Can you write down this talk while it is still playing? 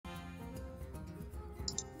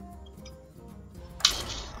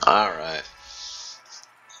Alright.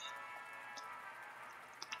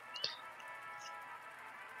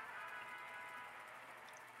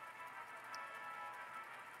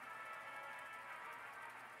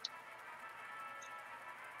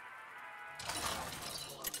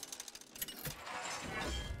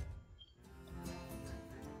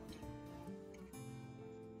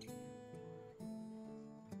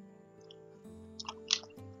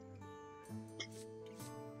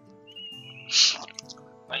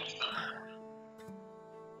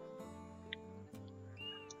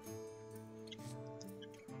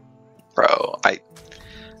 Bro,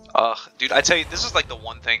 dude, I tell you, this is like the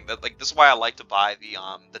one thing that, like, this is why I like to buy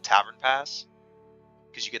the Tavern Pass,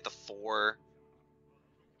 because you get the four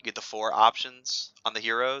options on the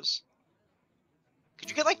heroes. Could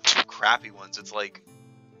you get like 2 crappy ones? It's like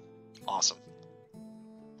awesome.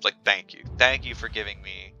 It's like thank you for giving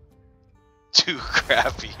me 2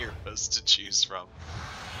 crappy heroes to choose from.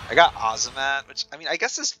 I got Azamat, which I mean I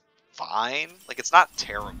guess is fine. Like it's not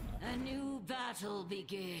terrible. A new battle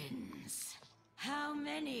begins. How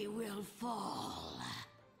many will fall?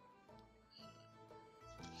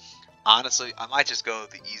 Honestly, I might just go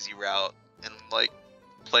the easy route and like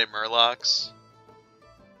play Murlocs.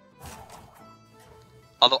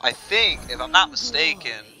 Although I think, if I'm not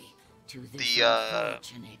mistaken, the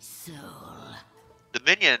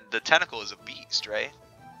minion, the tentacle is a beast, right?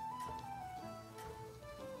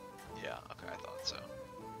 Yeah, okay, I thought so.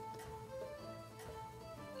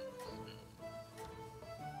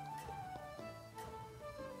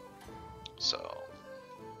 So.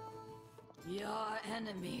 Your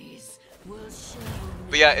enemies will show.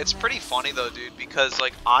 But yeah, it's pretty funny though, dude, because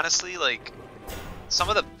like honestly, like some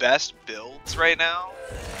of the best builds right now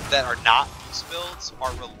that are not beast builds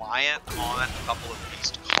are reliant on a couple of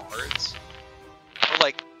beast cards. Or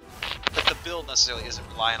like the build necessarily isn't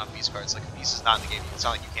reliant on beast cards. Like if beast is not in the game, it's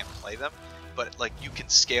not like you can't play them, but like you can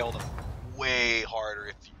scale them way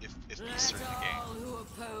harder if beasts are in the game. All who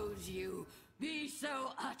oppose you be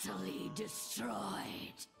so utterly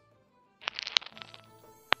destroyed.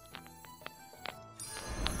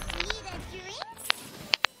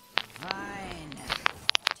 Fine.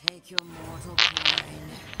 Take your mortal coin.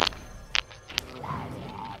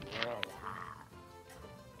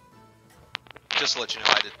 Just to let you know,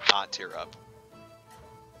 I did not tear up.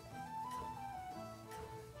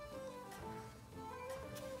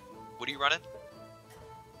 What are you running?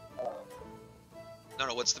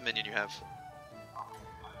 No, what's the minion you have?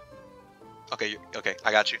 Okay, okay,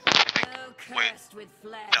 I got you. Wait.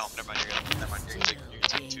 No, never mind, you're gonna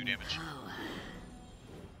take 2 damage.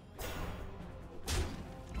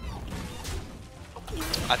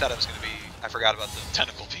 I thought it was gonna be. I forgot about the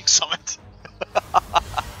tentacle being summoned.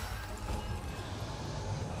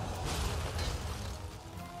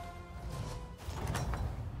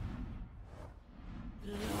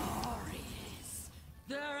 Glorious.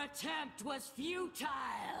 Their attempt was futile.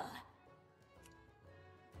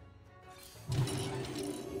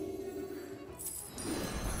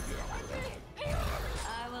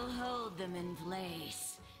 I will hold them in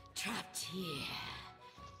place, trapped here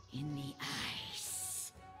in the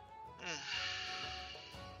ice.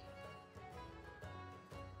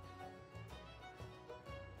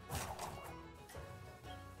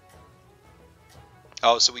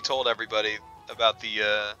 Oh, so we told everybody about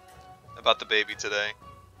the baby today.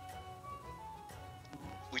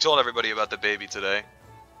 We told everybody about the baby today.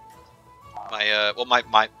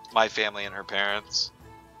 My family and her parents.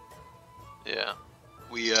 Yeah.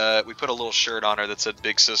 We put a little shirt on her that said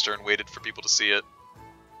Big Sister and waited for people to see it.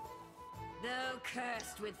 Though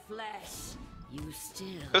cursed with flesh, you still.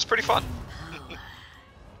 It was pretty fun.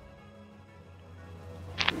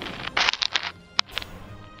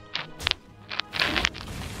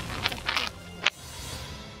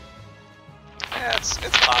 Yeah, it's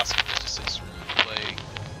possible. It's just 6 room, like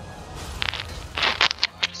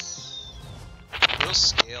we'll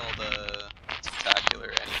scale the spectacular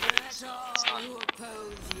anyways. So it's not. Who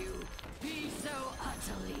oppose you be so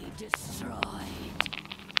utterly destroyed.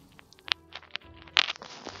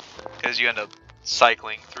 Because you end up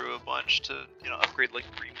cycling through a bunch to, upgrade like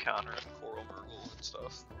Dream Counter and Coral Murgle and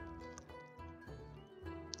stuff.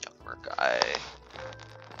 Young guy.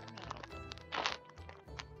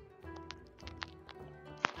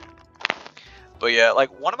 But yeah,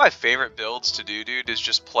 like one of my favorite builds to do, dude, is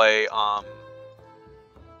just play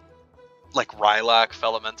like Rylak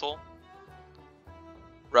Felemental.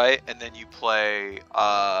 Right? And then you play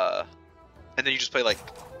and then you just play like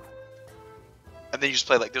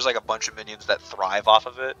there's like a bunch of minions that thrive off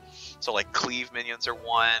of it. So like cleave minions are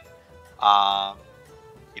one.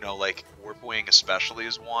 Like Warp Wing especially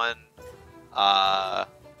is one.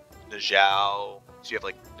 Najao. So you have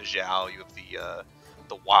like Najao, you have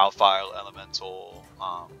the Wildfire Elemental,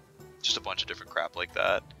 just a bunch of different crap like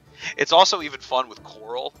that. It's also even fun with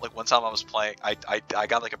Coral. Like one time I was playing, I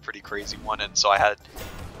got like a pretty crazy one, and so I had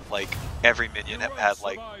like every minion had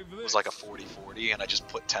like was like a 40/40, and I just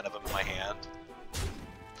put 10 of them in my hand.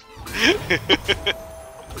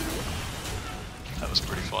 That was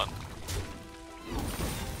pretty fun.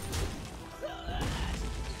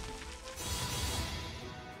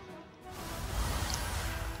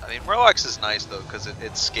 I mean, Murlocs is nice though, because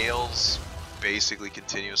it scales basically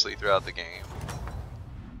continuously throughout the game.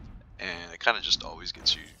 And it kind of just always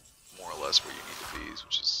gets you more or less where you need to be,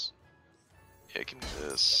 which is... Yeah, give me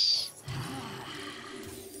this.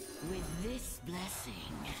 With this blessing,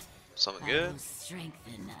 Something I good? will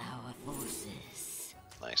strengthen our forces.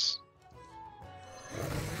 Nice.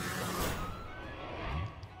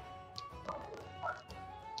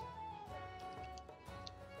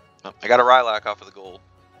 Oh, I got a Rylak off of the gold.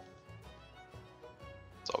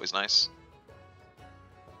 It's always nice.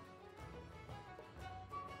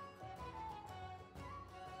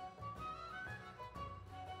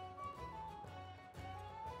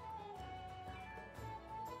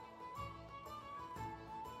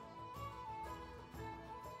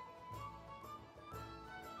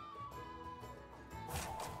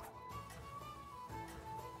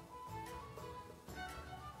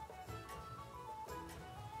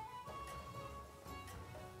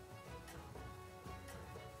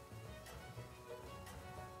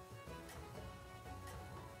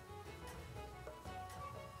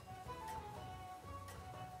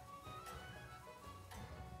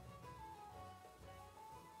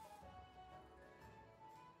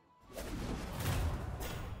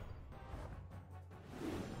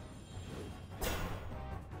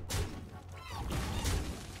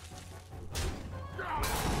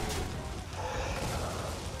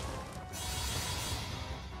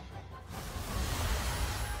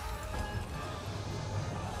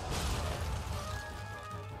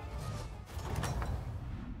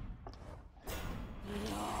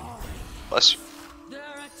 Bless you. Their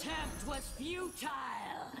attempt was futile.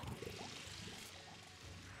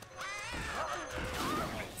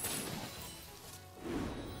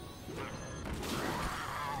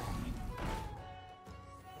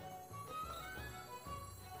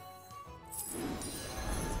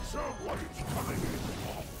 Someone's coming in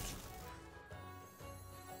hot.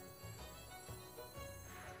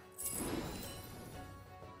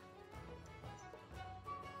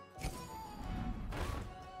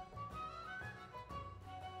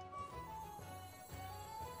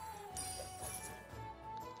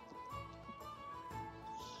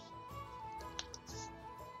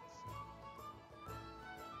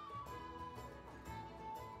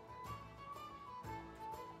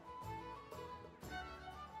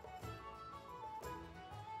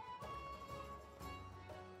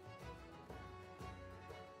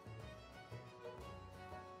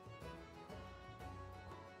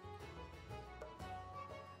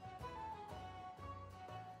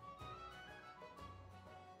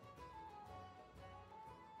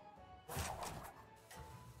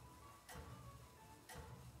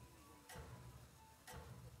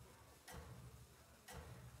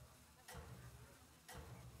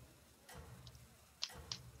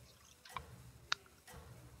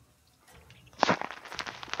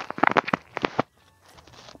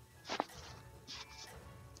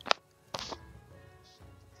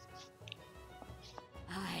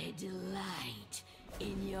 I delight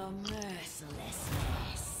in your mercilessness.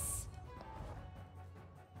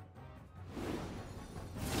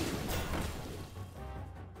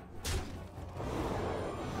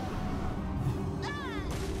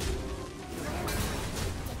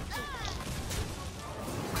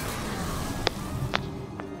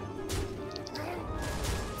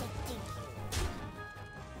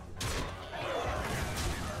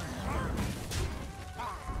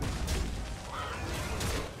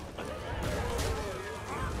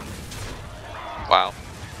 Wow.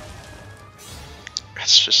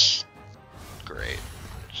 It's just great.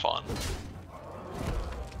 Fun.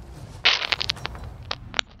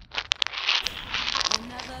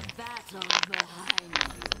 Another battle behind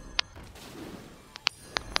you.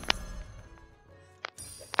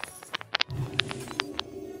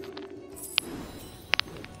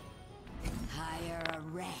 Hire a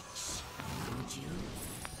wretch, would you?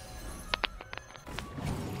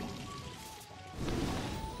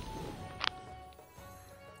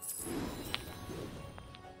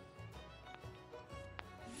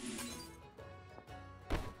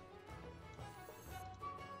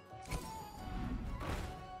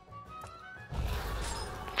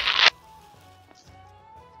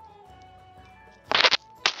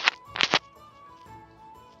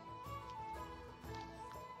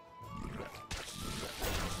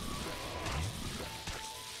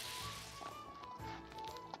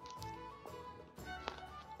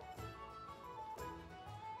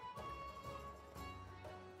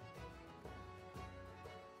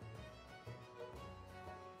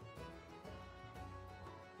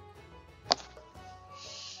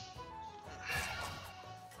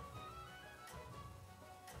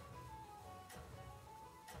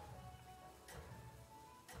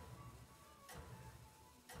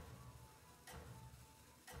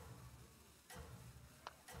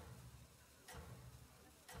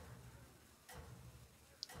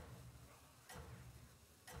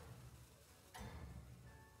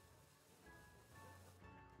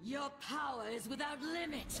 Your power is without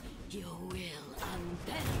limit. Your will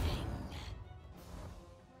unbending.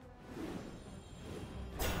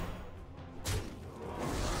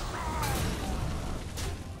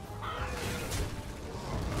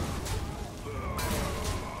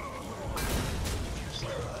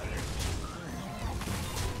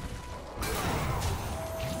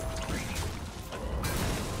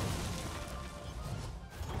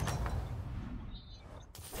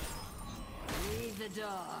 Leave the door.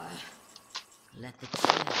 Let the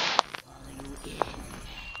chill follow you in.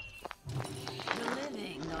 The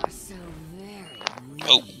living are so very weak.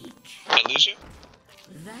 Oh, did I lose you?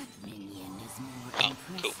 That minion is more Oh,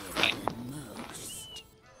 cool. impressive Hi. than most.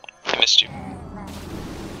 I missed you.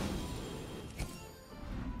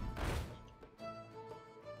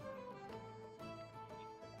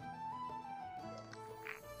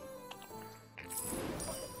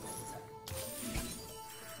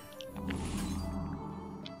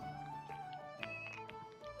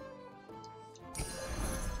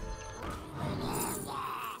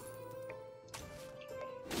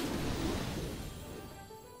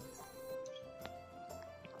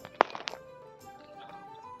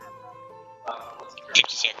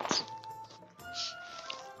 Seconds.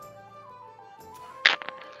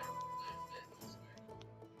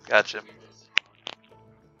 Gotcha.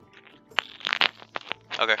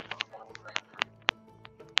 Okay.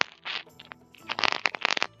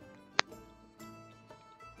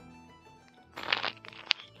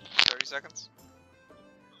 Seconds.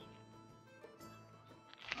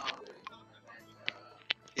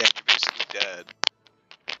 Yeah, you're basically dead.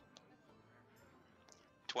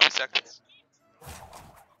 20 seconds.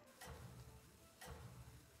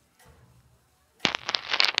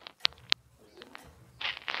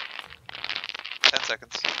 10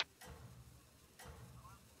 seconds.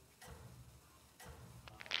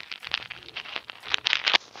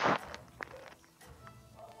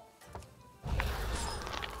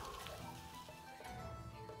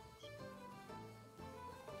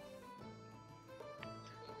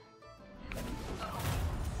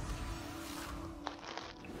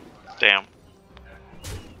 Damn.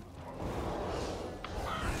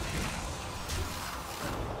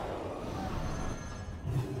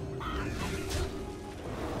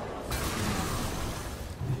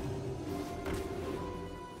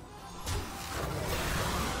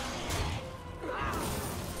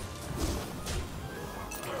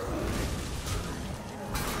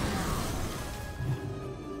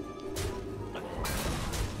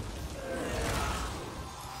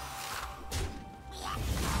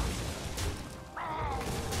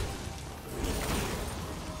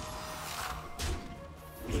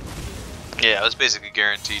 Yeah, I was basically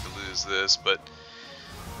guaranteed to lose this, but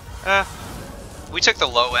we took the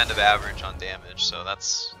low end of average on damage, so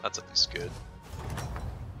that's at least good.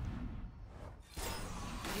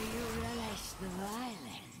 Do you relish the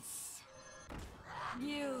violence?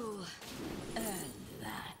 You earned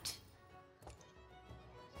that.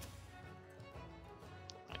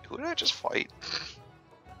 Who did I just fight?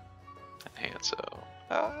 Hanso.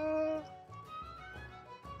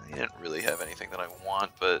 He didn't really have anything that I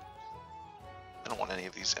want, but I don't want any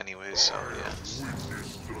of these anyways, so yeah. Witness the end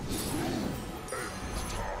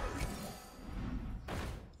time.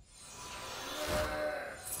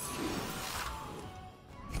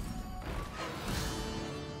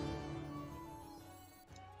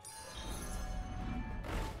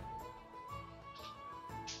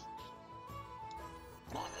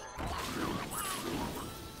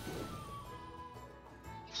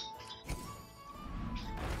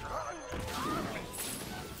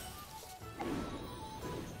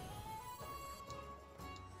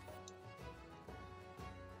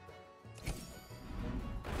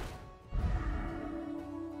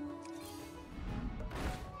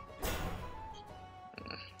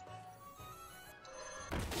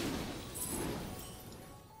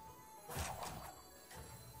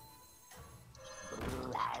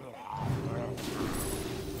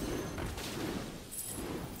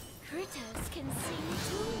 Critters can sing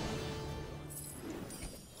too.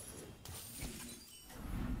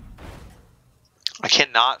 I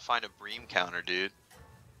cannot find a Bream counter, dude.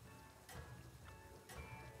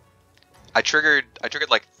 I triggered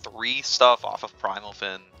like 3 stuff off of Primal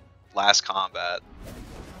Fin last combat.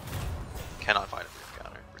 Cannot find a Bream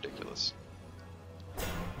counter. Ridiculous.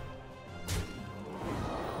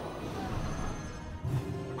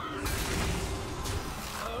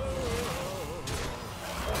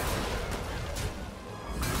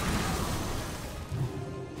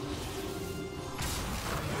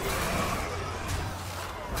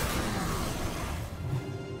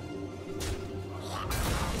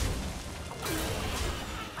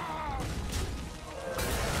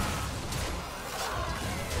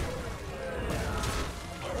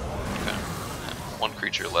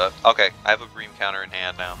 creature left. Okay, I have a green counter in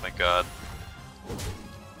hand now, thank god.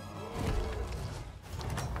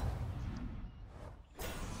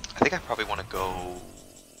 I think I probably want to go...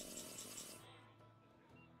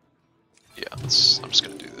 Yeah, I'm just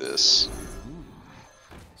gonna do this.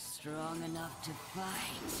 Strong enough to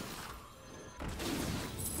fight.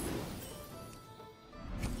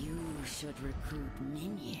 You should recruit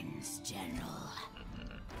minions, General.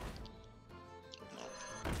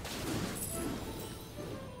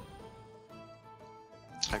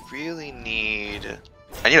 I really need...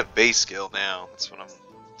 I need a base skill now. That's what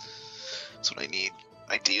I need,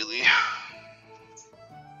 ideally.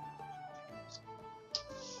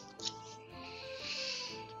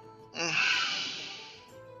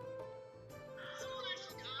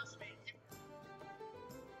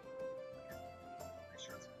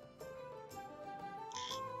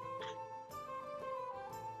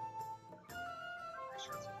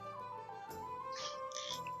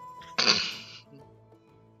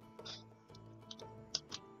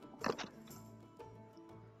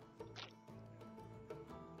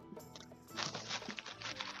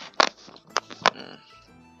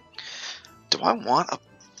 Do I want a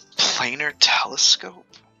planar telescope?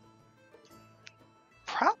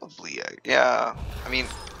 Probably, yeah. I mean,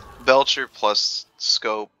 Belcher plus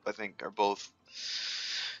scope, I think, are both...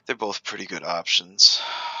 They're both pretty good options.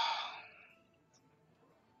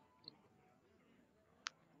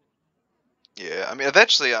 Yeah, I mean,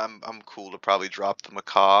 eventually I'm cool to probably drop the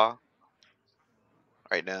Macaw.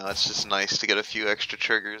 Right now, it's just nice to get a few extra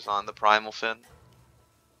triggers on the Primal Fin.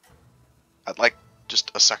 I'd like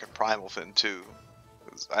just a second Primal Fin too,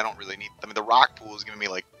 because I don't really need... I mean, the Rock Pool is giving me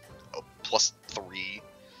like a +3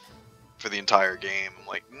 for the entire game. I'm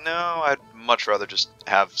like, no, I'd much rather just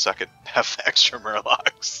have extra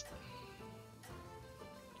Murlocs.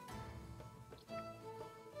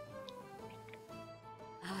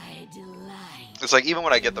 I delight. It's like, even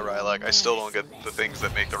when I get the Rylak, I still don't get the things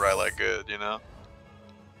that make the Rylak good, you know?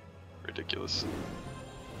 Ridiculous.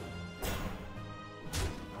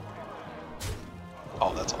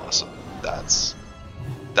 Oh, that's awesome. That's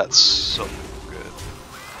so good.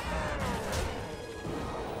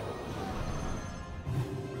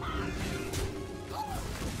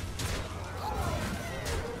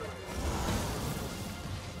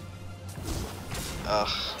 Ugh.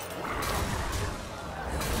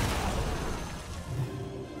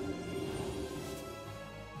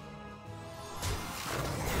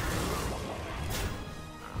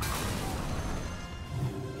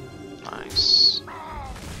 Nice.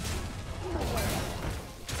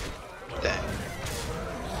 Dang.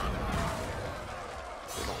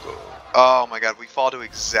 We don't go. Oh my god, we fall to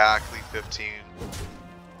exactly 15.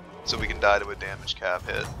 So we can die to a damage cap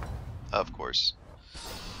hit. Of course.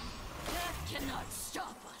 Death cannot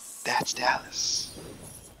stop us. That's Dallas.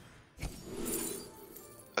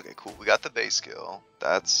 Okay, cool. We got the base skill.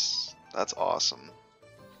 That's awesome.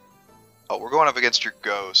 Oh, we're going up against your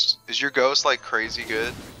ghost. Is your ghost like crazy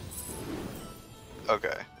good?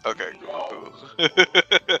 Okay. Okay. Cool.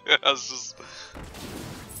 I was just.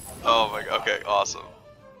 Oh my god. Okay. Awesome.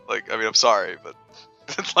 Like, I mean, I'm sorry, but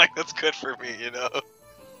it's like that's good for me, you know.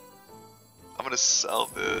 I'm gonna sell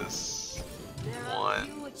this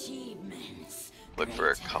one. Look for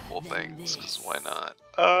a couple things, cause why not?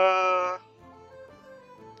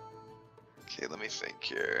 Okay, let me think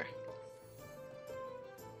here.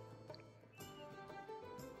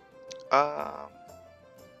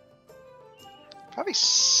 Probably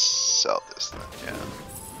sell this then, yeah.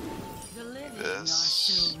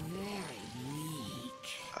 This.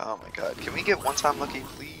 Oh my god, can we get one-time lucky,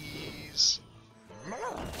 please?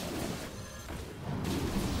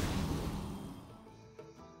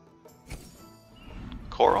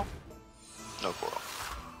 Coral? No coral.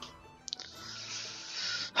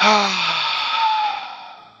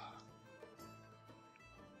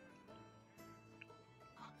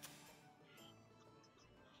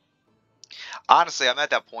 Honestly, I'm at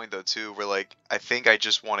that point though too, where like I think I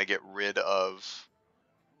just want to get rid of.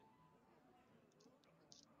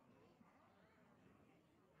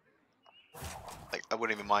 Like, I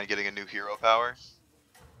wouldn't even mind getting a new hero power.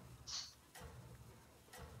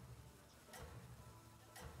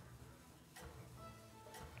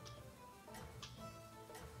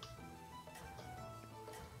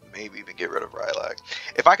 Maybe even get rid of Rylak.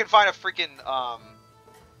 If I can find a freaking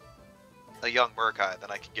a young Murkai,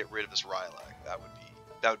 then I can get rid of this Rylak.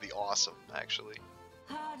 That would be awesome, actually.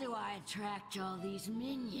 How do I attract all these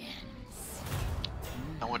minions?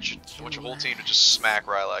 I want your whole team to just smack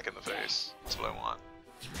Rylak in the face. That's what I want.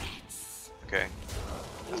 Okay.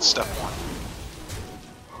 That's step one.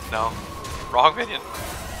 No. Wrong minion.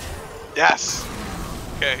 Yes!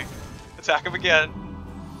 Okay. Attack him again.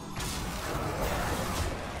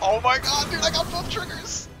 Oh my god, dude, I got both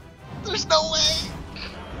triggers! There's no way!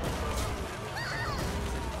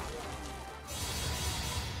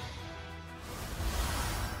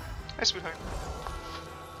 Hi, sweetheart.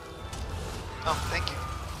 Oh, thank you.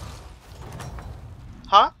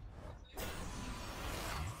 Huh?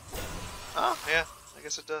 Oh, yeah, I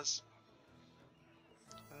guess it does.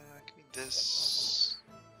 Give me this.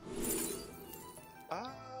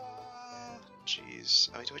 Jeez.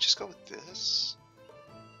 I mean, do I just go with this?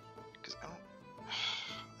 Because I don't...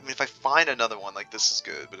 I mean, if I find another one, like, this is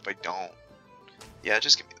good, but if I don't... Yeah,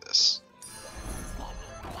 just give me this.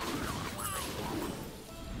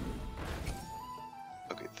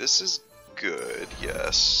 Okay, this is good,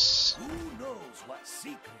 yes. Who knows what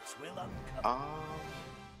secrets will uncover?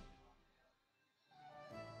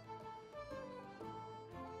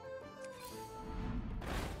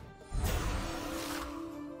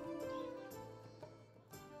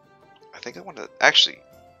 I think I want to actually.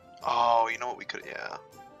 Oh, you know what we could? Yeah.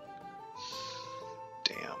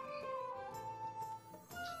 Damn.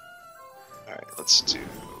 All right, let's do.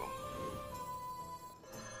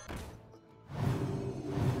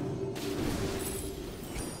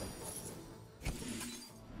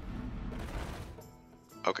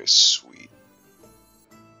 Okay, sweet.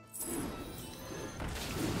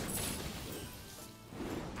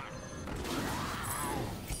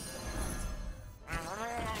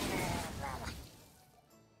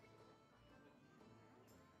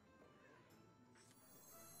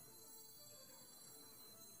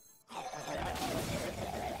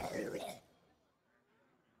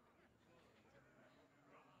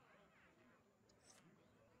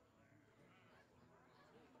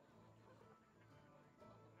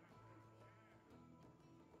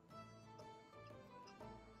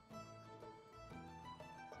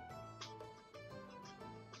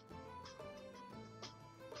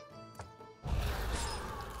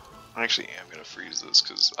 I actually am gonna freeze this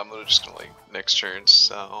because I'm literally just gonna like next turn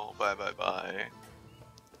sell bye.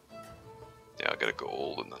 Yeah, I'll get a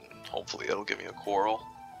gold and then hopefully that'll give me a coral.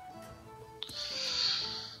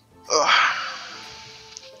 Ugh.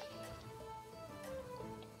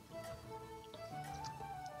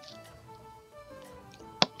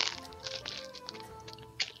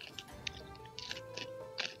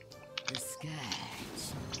 The scourge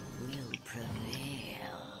will prevail.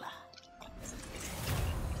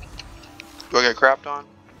 Do I get crapped on?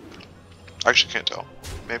 I actually can't tell.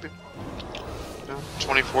 Maybe. No,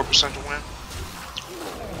 24% to win.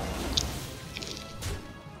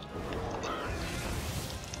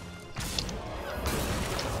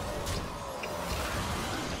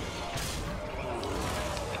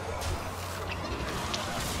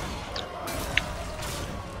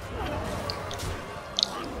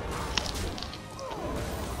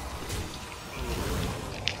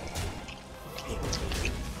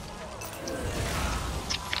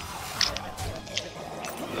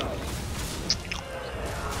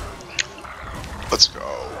 Let's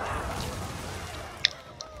go.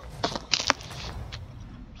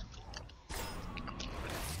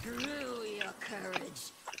 Screw your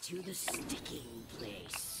courage to the sticking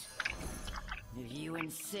place. If you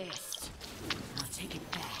insist, I'll take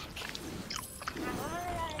it back.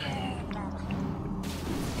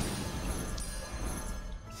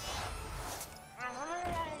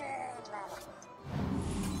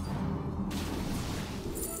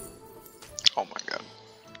 Oh my god.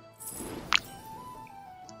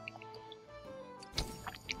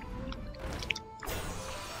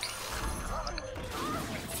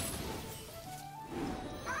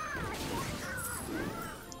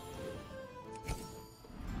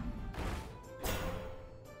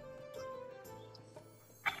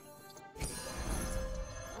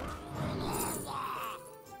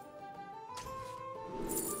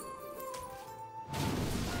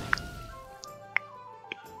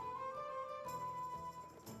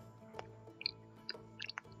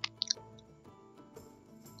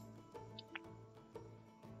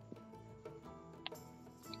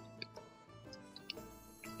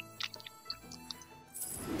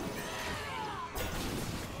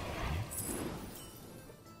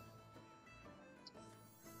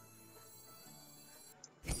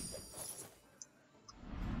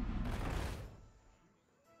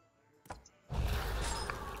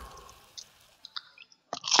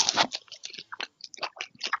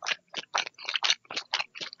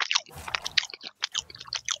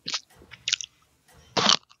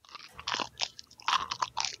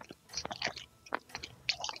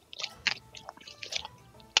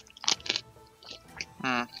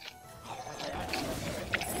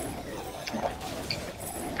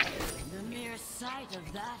 sight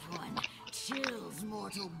of that one chills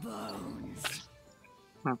mortal bones.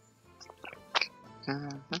 Though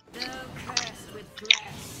cursed with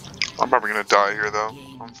flesh, I'm probably gonna die here though,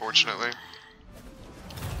 unfortunately.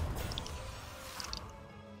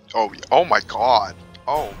 Oh, yeah. Oh my god.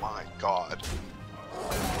 Oh my god.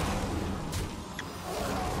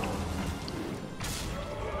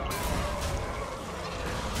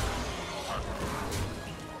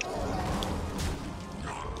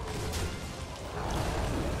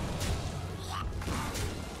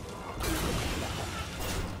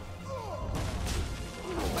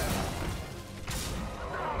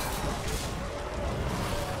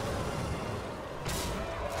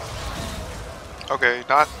 Okay,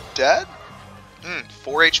 not dead?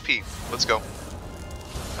 4 HP. Let's go.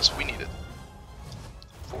 That's what we needed.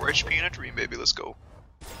 4 HP and a dream, baby. Let's go.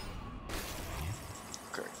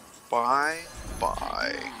 Okay. Bye.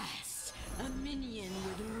 Bye. yes, a minion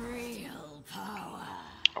with real power.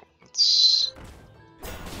 Oh, let's...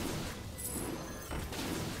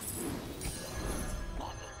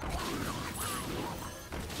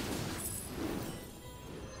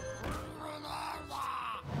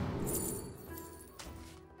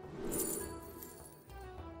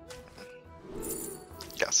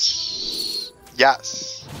 Yes.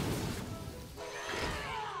 Yes.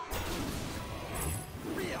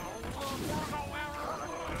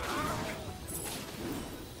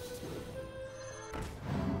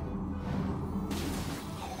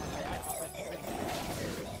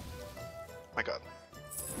 My god.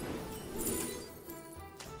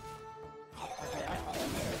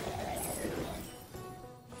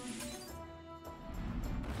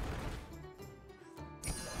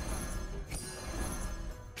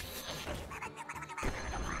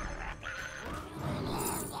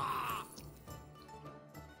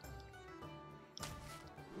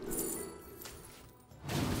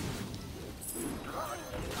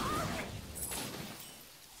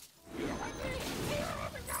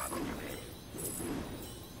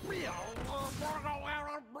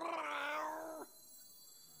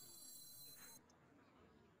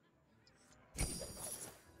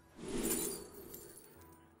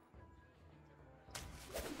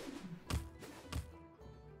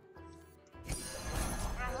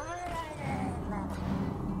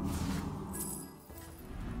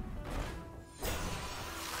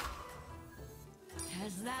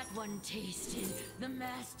 Has that one tasted the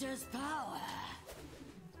master's power?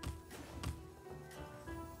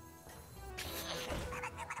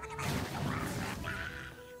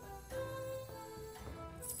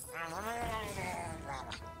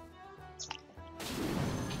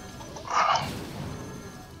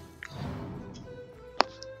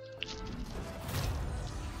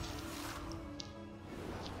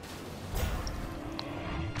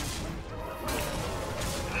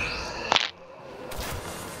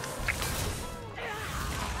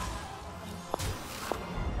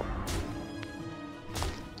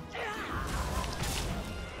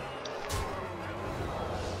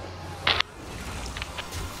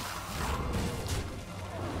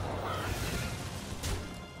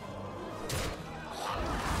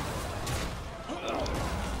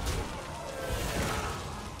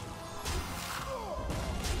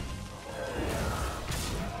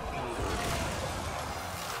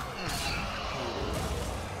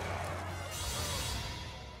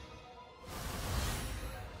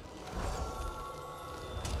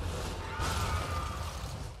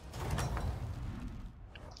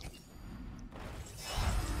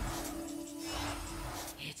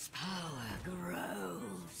 Its power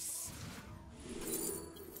grows.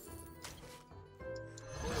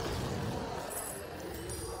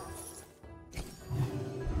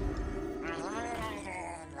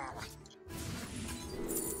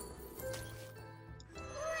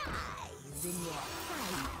 Rise in your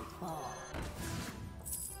final form.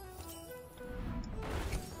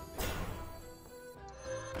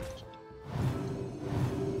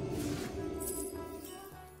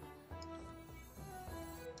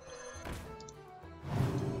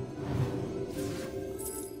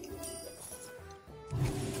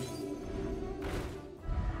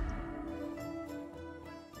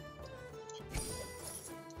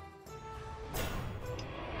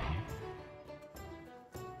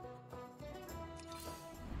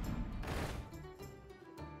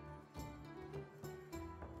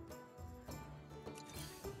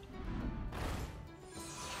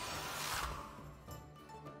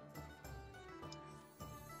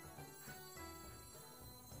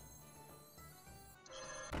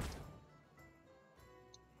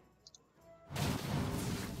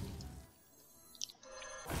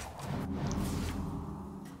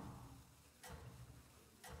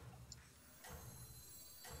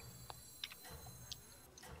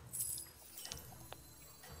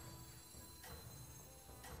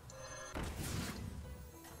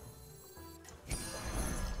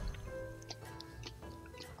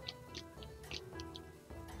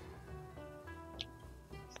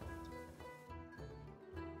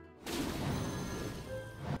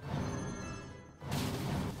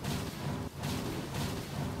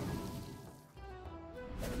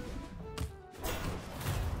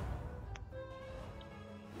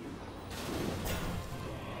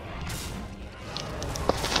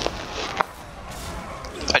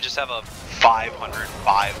 just have a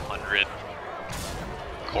 500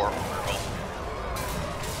 core Murloc.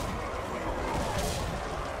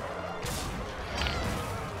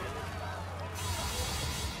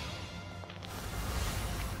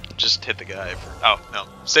 Just hit the guy for. Oh no,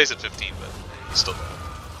 stays at 15, but he's still dead.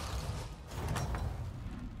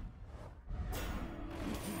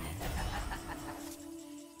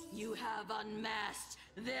 You have unmasked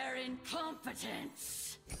their incompetence.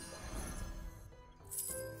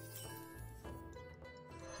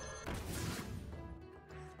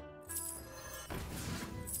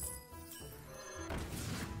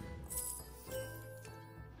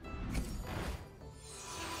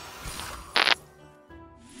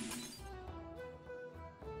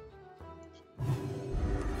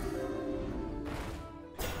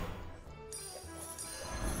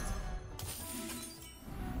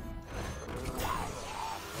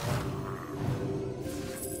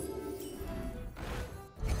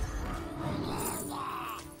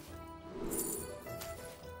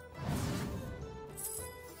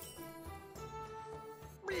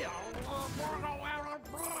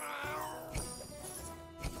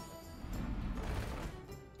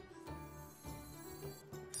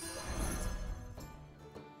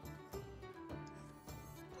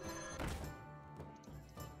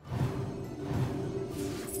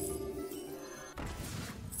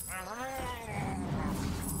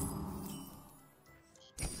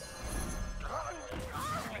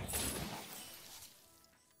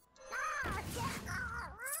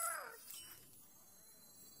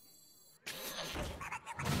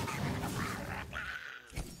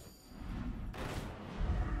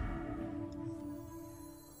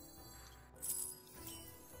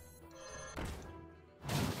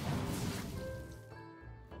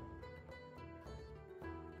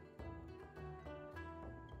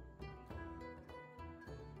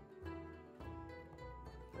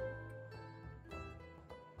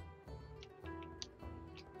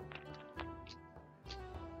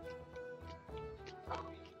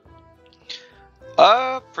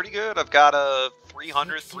 Pretty good. I've got a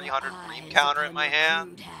 300 Ream counter in my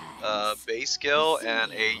hand, base skill,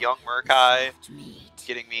 and a young Murkai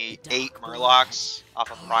getting me 8 Murlocs off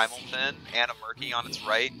a Primal Fin, and a Murky on its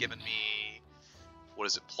right, giving me, what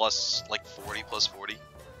is it, plus, like 40, plus 40.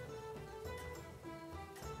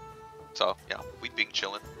 So, yeah, we've been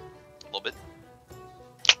chilling. A little bit.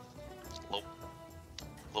 A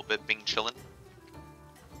little bit been chilling.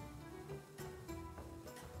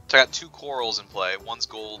 So I got 2 corals in play. One's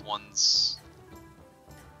gold, one's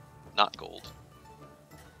not gold.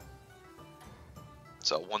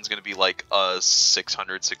 So one's gonna be like a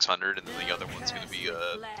 600, and then the other one's gonna be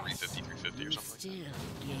a 350 or something like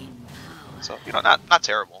that. So, you know, not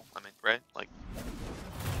terrible. I mean, right? Like,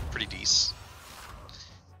 pretty decent.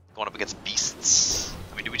 Going up against beasts.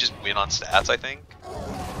 I mean, do we just win on stats, I think?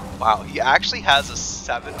 Wow, he actually has a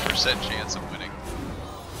 7% chance of winning.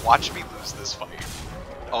 Watch me lose this fight.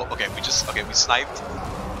 Oh, okay, we sniped.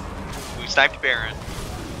 We sniped Baron.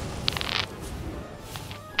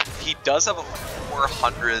 He does have a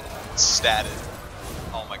 400 statted.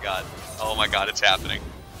 Oh my god. Oh my god, it's happening.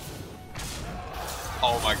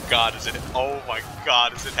 Oh my god, is it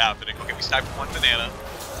happening? Okay, we sniped 1 banana.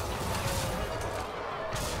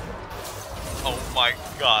 Oh my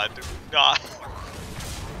god, do not.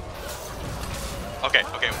 Okay,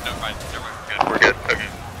 never mind. Okay, we're good. Okay.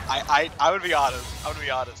 I would be honest.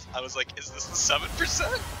 I was like, is this the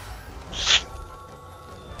 7%?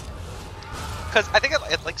 Because I think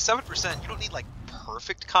at like 7%, you don't need like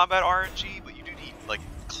perfect combat RNG, but you do need like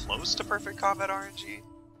close to perfect combat RNG.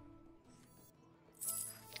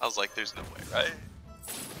 I was like, there's no way, right?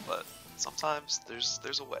 But sometimes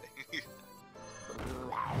there's a way.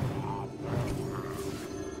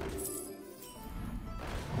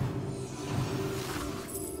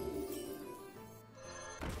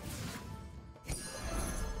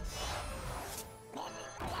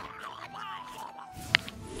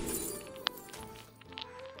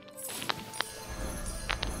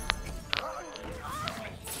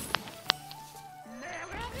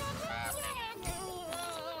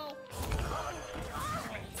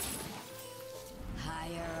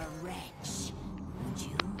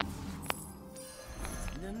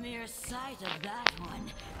 Sight of that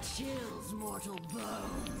one chills mortal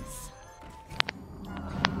bones.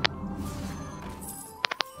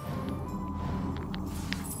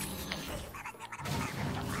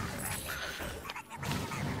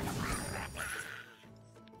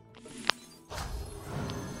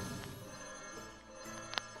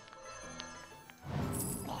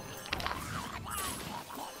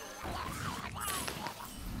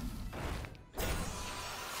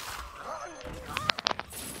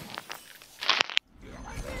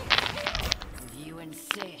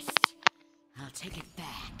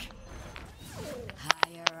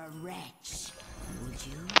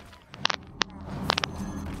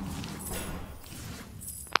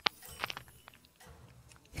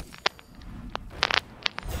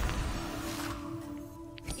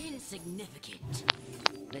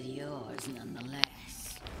 but yours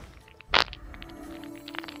nonetheless.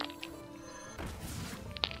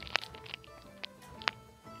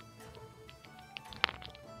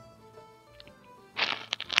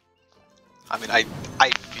 I mean, I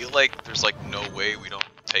feel like there's like no way we don't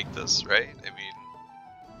take this, right? I mean,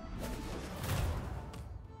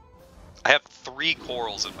 I have 3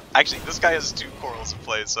 corals in. Actually, this guy has 2 corals in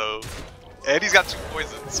play, so, and he's got 2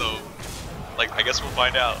 poisons, so, like, I guess we'll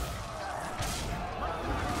find out.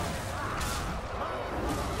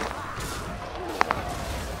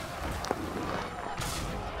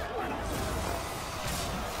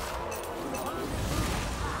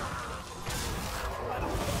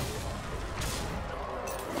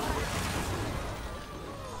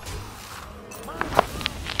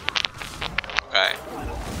 Okay.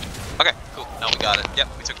 Okay, cool. Now we got it. Yep,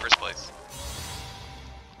 we took first place.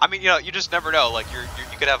 I mean, you know, you just never know. Like,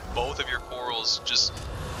 you could have both of your corals just,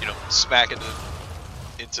 you know, smack into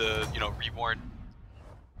you know, Reborn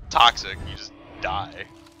Toxic. You just die.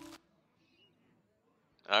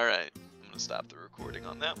 All right, I'm gonna stop the recording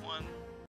on that one.